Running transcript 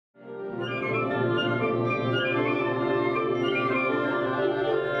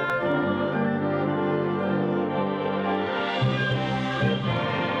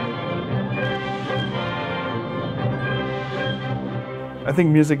I think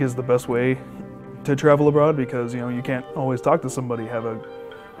music is the best way to travel abroad because, you can't always talk to somebody, have a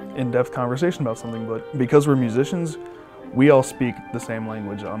in-depth conversation about something, but because we're musicians, we all speak the same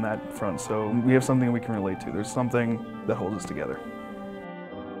language on that front, so we have something we can relate to. There's something that holds us together.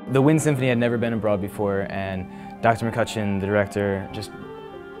 The Wind Symphony had never been abroad before, and Dr. McCutcheon, the director, just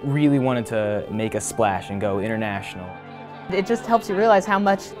really wanted to make a splash and go international. It just helps you realize how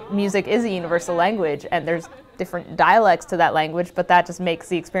much music is a universal language, and there's different dialects to that language, but that just makes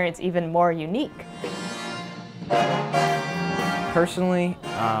the experience even more unique. Personally,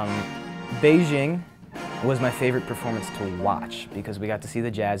 Beijing was my favorite performance to watch because we got to see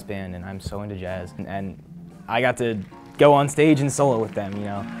the jazz band, and I'm so into jazz, and I got to go on stage and solo with them,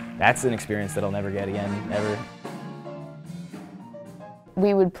 That's an experience that I'll never get again, ever.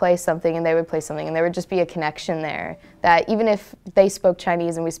 We would play something and they would play something, and there would just be a connection there that even if they spoke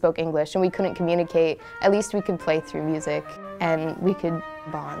Chinese and we spoke English and we couldn't communicate, at least we could play through music and we could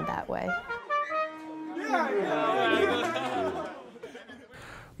bond that way.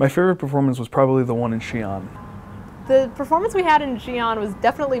 My favorite performance was probably the one in Xi'an. The performance we had in Xi'an was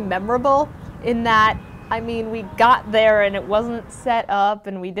definitely memorable in that, we got there and it wasn't set up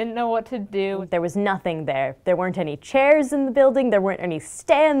and we didn't know what to do. There was nothing there. There weren't any chairs in the building, there weren't any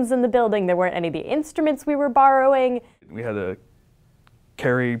stands in the building, there weren't any of the instruments we were borrowing. We had to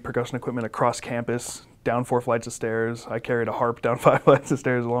carry percussion equipment across campus, down 4 flights of stairs. I carried a harp down 5 flights of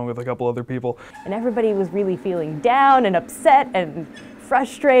stairs along with a couple other people. And everybody was really feeling down and upset and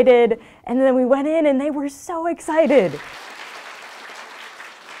frustrated, and then we went in and they were so excited.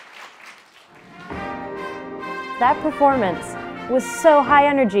 That performance was so high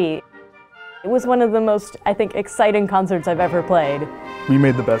energy. It was one of the most, exciting concerts I've ever played. We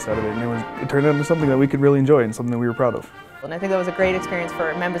made the best out of it, and it turned into something that we could really enjoy and something that we were proud of. And I think that was a great experience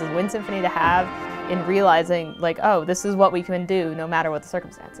for members of the Wind Symphony to have in realizing, oh, this is what we can do no matter what the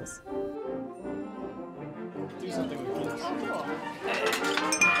circumstances. Do something with kids.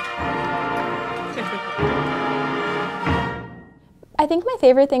 I think my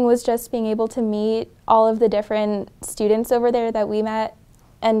favorite thing was just being able to meet all of the different students over there that we met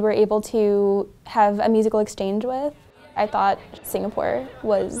and were able to have a musical exchange with. I thought Singapore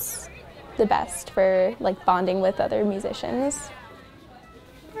was the best for bonding with other musicians.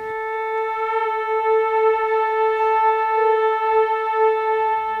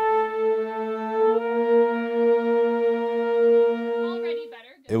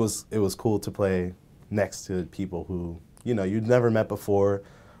 It was cool to play next to people who you'd never met before,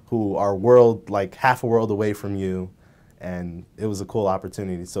 who are half a world away from you, and it was a cool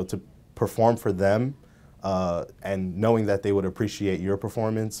opportunity. So to perform for them and knowing that they would appreciate your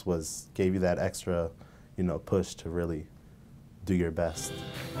performance gave you that extra, push to really do your best.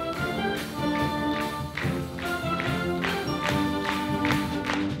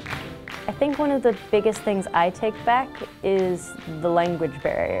 I think one of the biggest things I take back is the language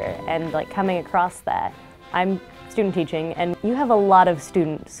barrier and coming across that. I'm student teaching, and you have a lot of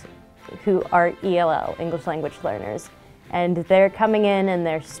students who are ELL, English language learners, and they're coming in and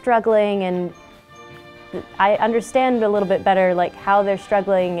they're struggling, and I understand a little bit better how they're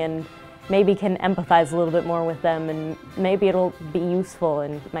struggling and maybe can empathize a little bit more with them, and maybe it'll be useful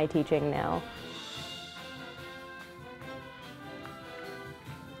in my teaching now.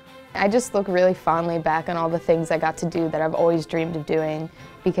 I just look really fondly back on all the things I got to do that I've always dreamed of doing,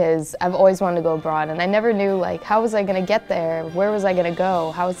 because I've always wanted to go abroad and I never knew how was I going to get there, where was I going to go,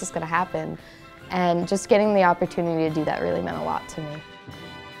 how was this going to happen, and just getting the opportunity to do that really meant a lot to me.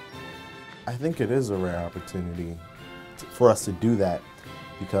 I think it is a rare opportunity for us to do that,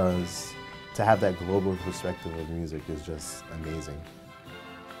 because to have that global perspective of music is just amazing.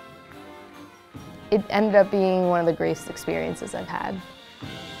 It ended up being one of the greatest experiences I've had.